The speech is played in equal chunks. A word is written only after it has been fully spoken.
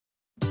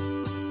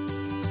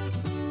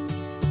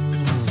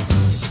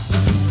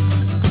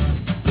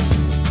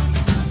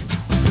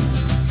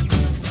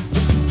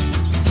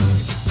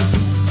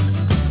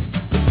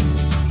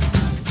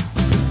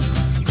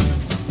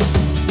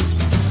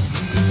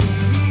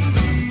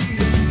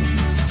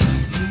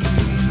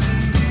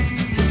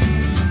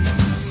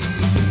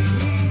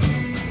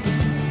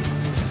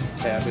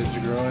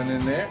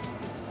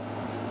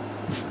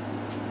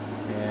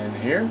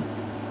here.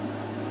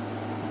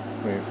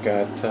 We've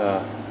got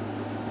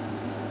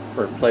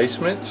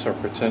replacements or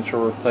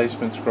potential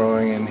replacements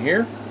growing in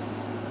here.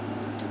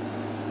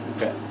 We've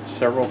got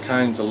several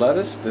kinds of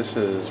lettuce. This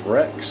is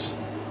Rex.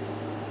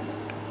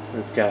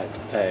 We've got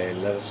a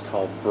lettuce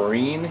called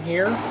Breen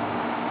here.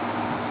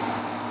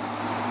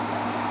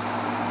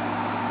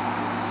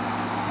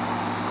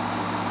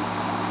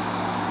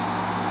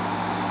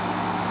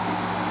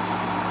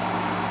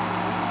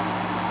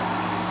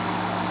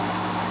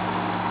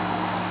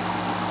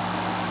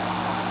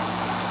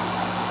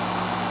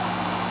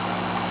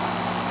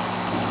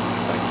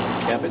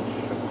 Cabbage,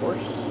 of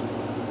course.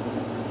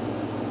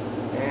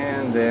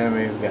 And then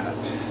we've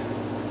got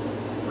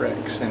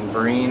Rex and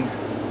Breen.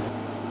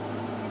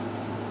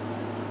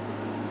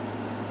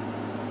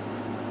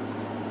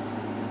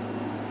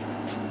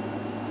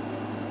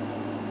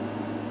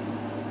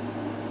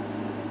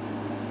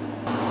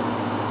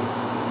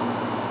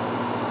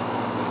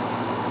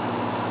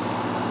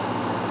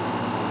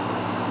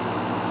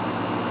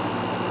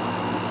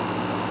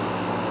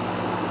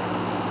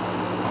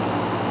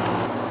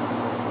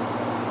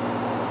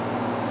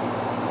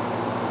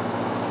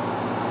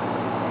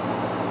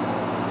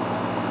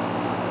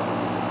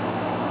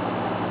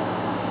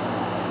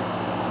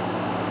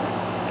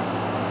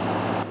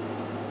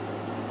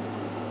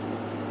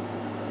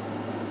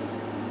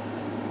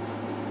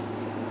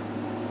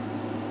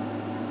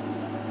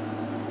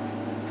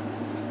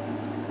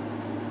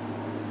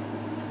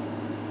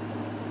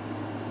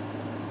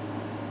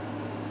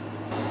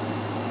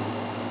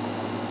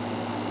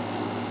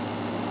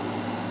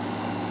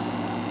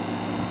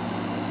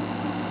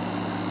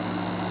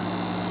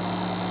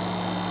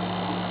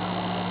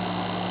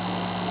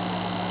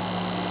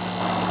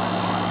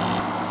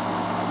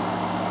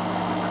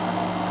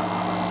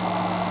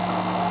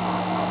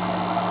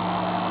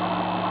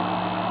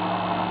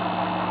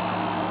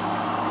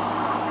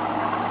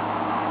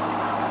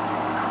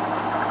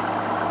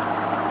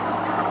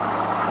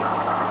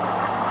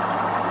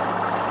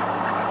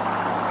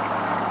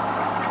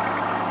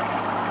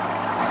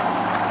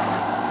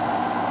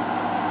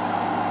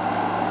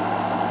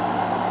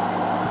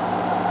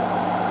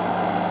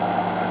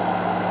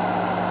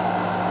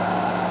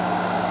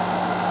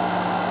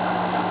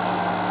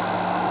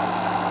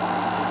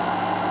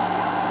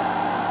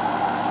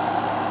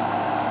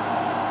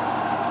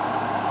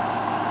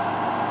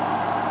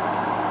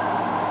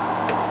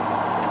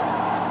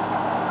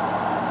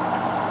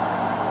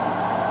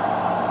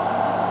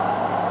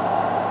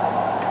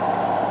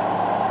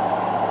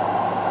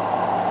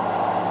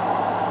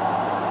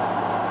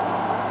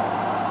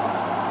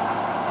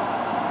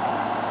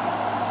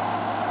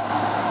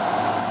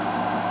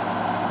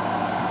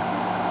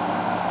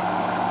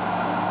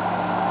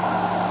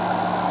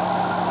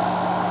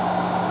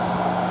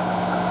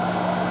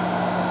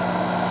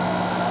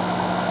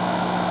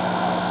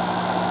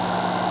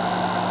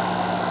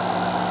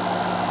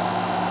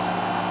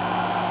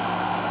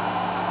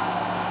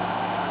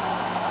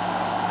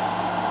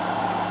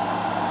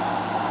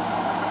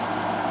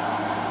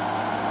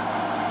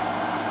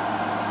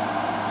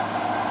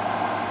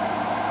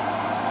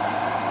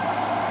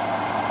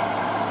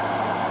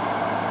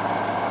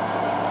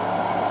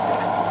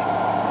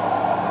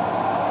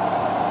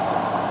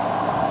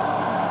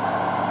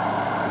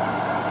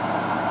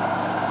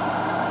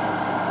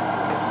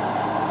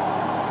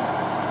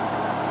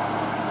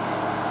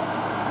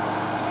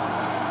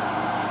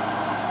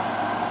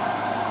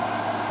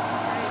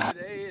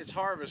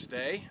 Harvest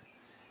day,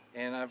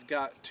 and I've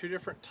got two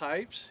different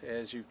types,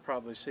 as you've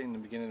probably seen in the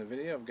beginning of the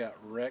video. I've got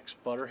Rex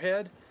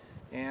Butterhead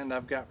and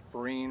I've got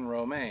Breen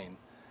Romaine.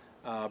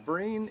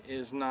 Breen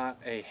is not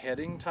a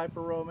heading type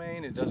of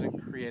romaine. It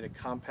doesn't create a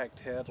compact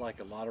head like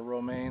a lot of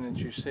romaine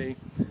that you see,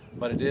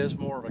 but it is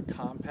more of a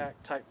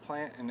compact type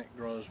plant, and it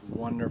grows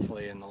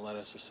wonderfully in the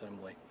Lettuce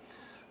Assembly.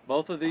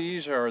 Both of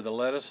these are the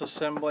Lettuce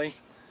Assembly.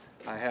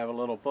 I have a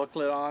little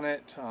booklet on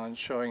it on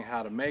showing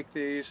how to make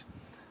these.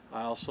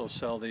 I also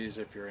sell these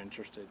if you're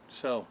interested.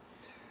 So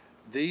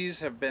these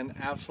have been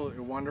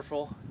absolutely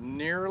wonderful,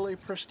 nearly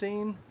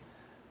pristine,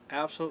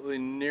 absolutely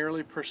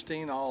nearly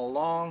pristine all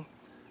along.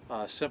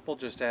 Simple,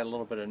 just add a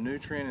little bit of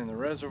nutrient in the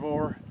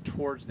reservoir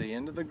towards the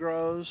end of the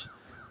grows.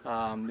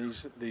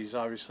 These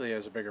obviously,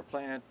 as a bigger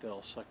plant,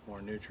 they'll suck more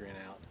nutrient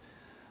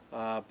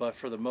out. But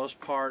for the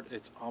most part,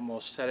 it's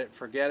almost set it,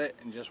 forget it,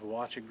 and just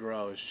watch it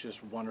grow. It's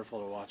just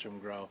wonderful to watch them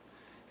grow,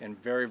 and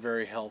very,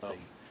 very healthy.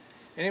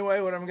 Anyway,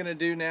 what I'm going to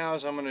do now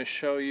is I'm going to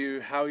show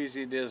you how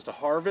easy it is to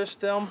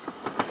harvest them,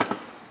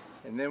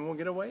 and then we'll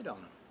get a weight on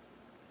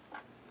them.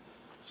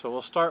 So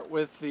we'll start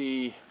with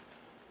the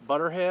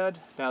Butterhead.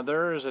 Now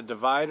there is a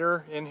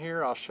divider in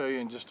here. I'll show you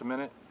in just a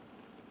minute.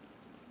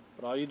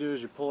 But all you do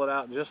is you pull it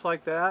out just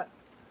like that,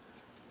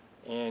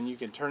 and you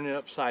can turn it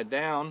upside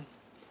down.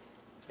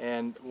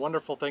 And the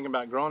wonderful thing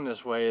about growing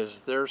this way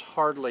is there's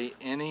hardly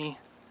any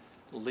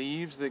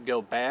leaves that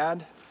go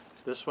bad.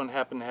 This one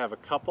happened to have a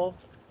couple,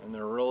 and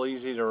they're real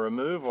easy to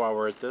remove while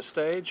we're at this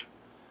stage.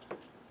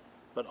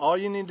 But all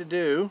you need to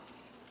do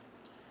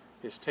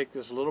is take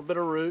this little bit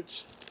of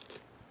roots,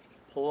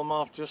 Pull them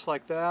off just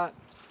like that,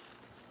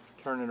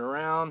 turn it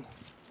around,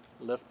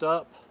 lift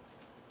up.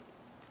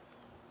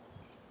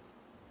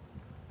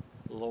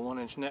 The little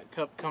 1-inch net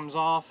cup comes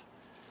off,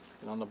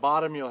 and on the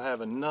bottom you'll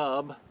have a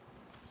nub.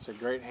 It's a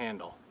great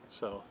handle.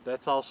 So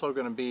that's also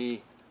going to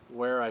be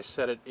where I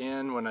set it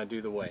in when I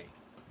do the weight.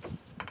 So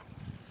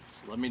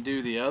let me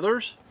do the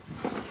others.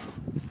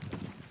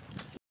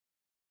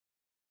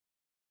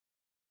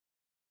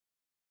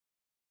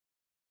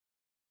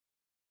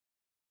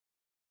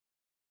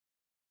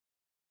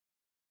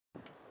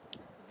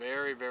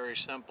 Very, very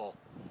simple.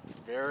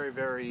 Very,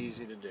 very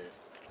easy to do.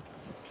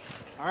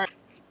 All right.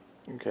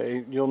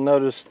 Okay, you'll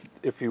notice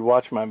if you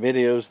watch my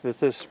videos that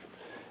this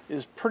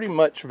is pretty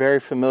much very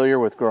familiar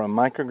with growing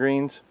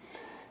microgreens,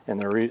 and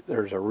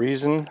there's a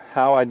reason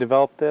how I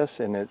developed this,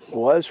 and it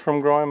was from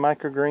growing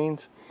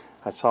microgreens.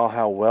 I saw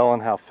how well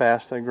and how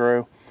fast they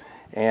grew,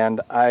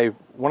 and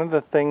one of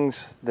the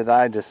things that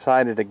I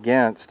decided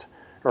against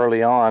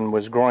early on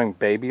was growing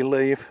baby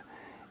leaf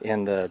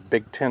in the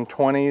big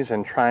 1020s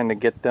and trying to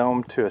get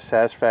them to a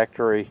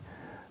satisfactory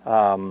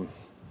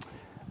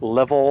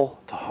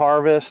level to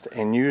harvest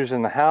and use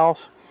in the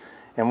house.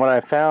 And what I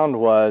found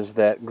was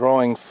that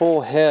growing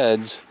full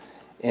heads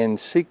in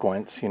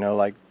sequence, you know,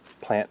 like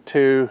plant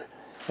 2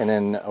 and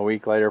then a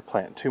week later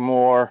plant 2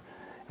 more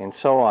and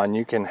so on,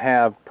 you can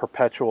have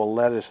perpetual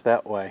lettuce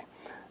that way.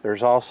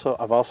 I've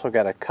also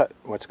got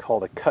what's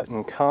called a cut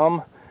and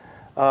come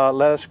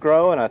lettuce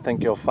grow, and I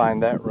think you'll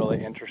find that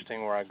really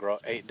interesting, where I grow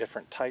 8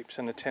 different types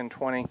in the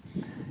 1020,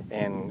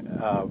 and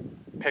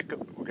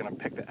we're going to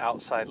pick the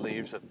outside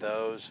leaves of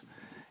those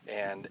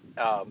and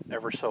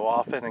ever so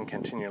often, and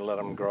continue to let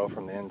them grow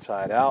from the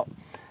inside out.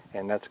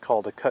 And that's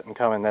called a cut and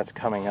come, and that's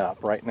coming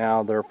up. Right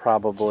now they're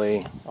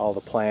probably, all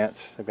the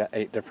plants, I've got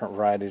 8 different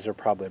varieties, they're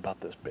probably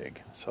about this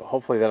big. So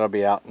hopefully that'll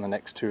be out in the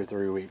next 2 or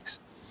 3 weeks.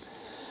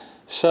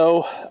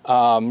 So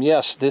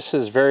yes, this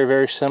is very,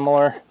 very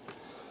similar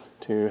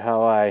to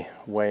how I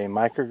weigh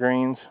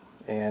microgreens,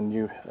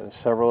 and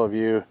several of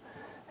you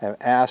have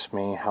asked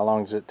me how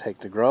long does it take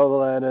to grow the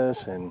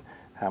lettuce, and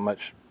how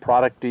much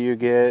product do you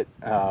get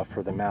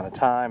for the amount of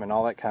time, and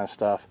all that kind of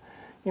stuff,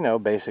 you know,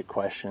 basic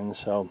questions.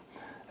 So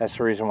that's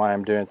the reason why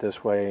I'm doing it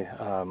this way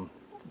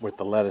with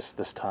the lettuce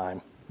this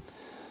time.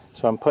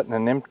 So I'm putting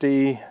an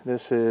empty,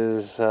 this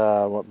is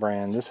what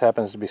brand? This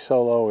happens to be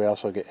Solo. We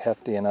also get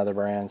Hefty and other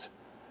brands.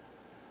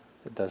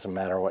 It doesn't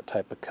matter what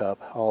type of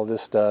cup. All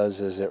this does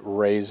is it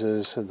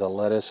raises the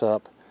lettuce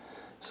up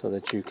so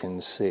that you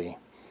can see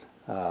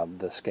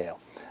the scale.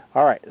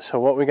 All right, so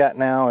what we got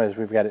now is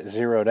we've got it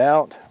zeroed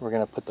out. We're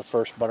going to put the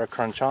first butter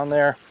crunch on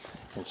there,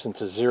 and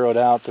since it's zeroed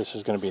out, this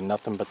is going to be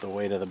nothing but the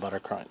weight of the butter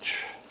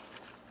crunch.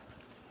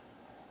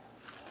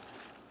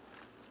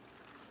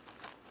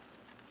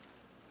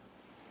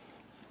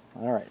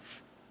 All right,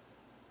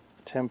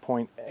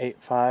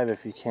 10.85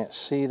 if you can't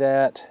see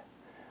that.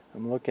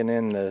 I'm looking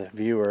in the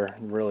viewer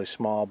really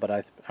small,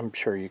 but I'm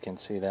sure you can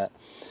see that.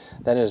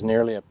 That is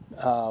nearly a,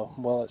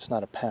 well, it's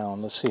not a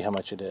pound. Let's see how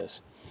much it is.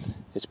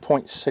 It's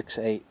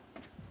 0.68.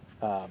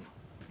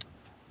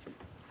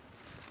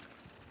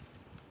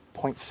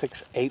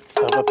 0.68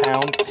 of a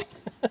pound.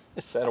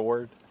 Is that a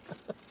word?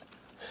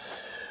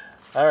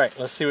 All right,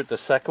 let's see what the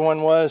second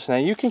one was. Now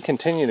you can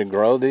continue to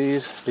grow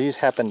these. These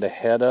happen to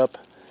head up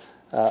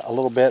a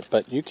little bit,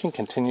 but you can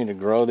continue to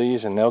grow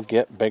these and they'll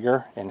get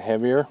bigger and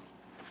heavier.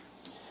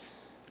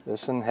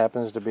 This one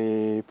happens to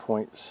be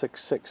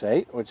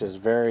 0.668, which is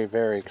very,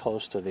 very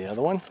close to the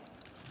other one.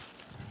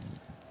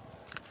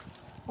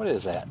 What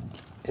is that?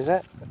 Is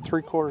that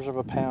 3/4 of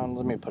a pound?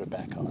 Let me put it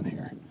back on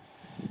here.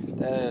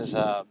 That is,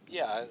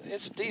 yeah,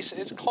 it's decent.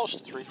 It's close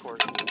to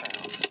 3/4 of a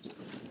pound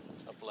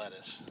of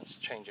lettuce. Let's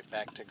change it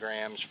back to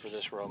grams for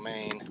this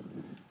romaine.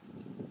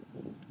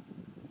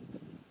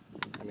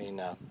 I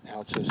mean,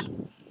 ounces.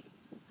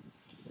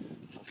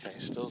 Okay,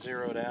 still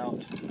zeroed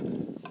out.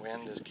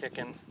 Wind is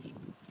kicking.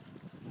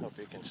 Hope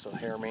you can still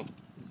hear me.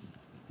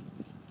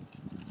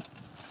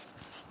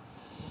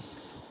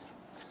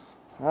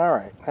 All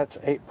right, that's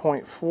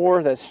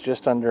 8.4. That's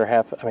just under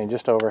half,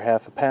 just over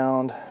half a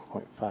pound,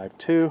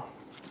 0.52.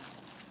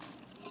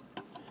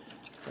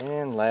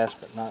 And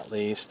last but not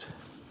least,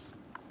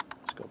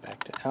 let's go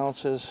back to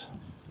ounces,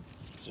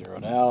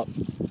 zeroed out.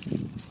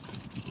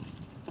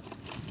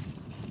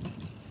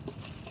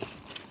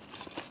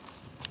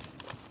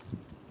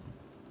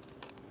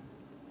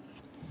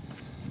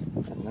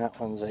 And that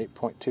one's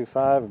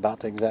 8.25, about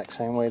the exact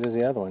same weight as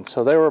the other one.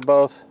 So they were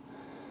both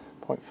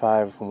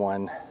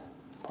 0.51,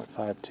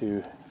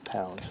 0.52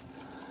 pounds.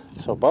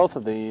 So both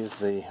of these,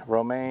 the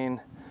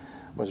romaine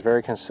was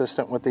very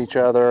consistent with each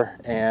other,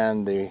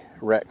 and the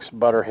Rex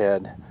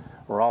Butterhead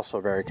were also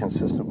very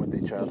consistent with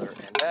each other.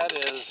 And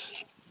that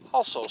is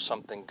also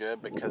something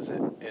good because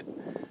it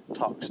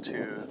talks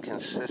to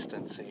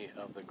consistency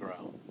of the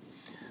grow.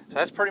 So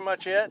that's pretty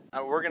much it.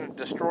 We're going to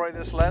destroy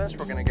this lettuce.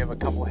 We're going to give a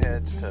couple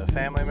heads to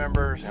family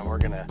members,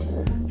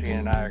 and Gene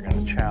and I are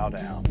going to chow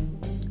down.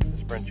 This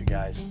is Brent, you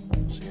guys.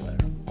 See you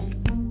later.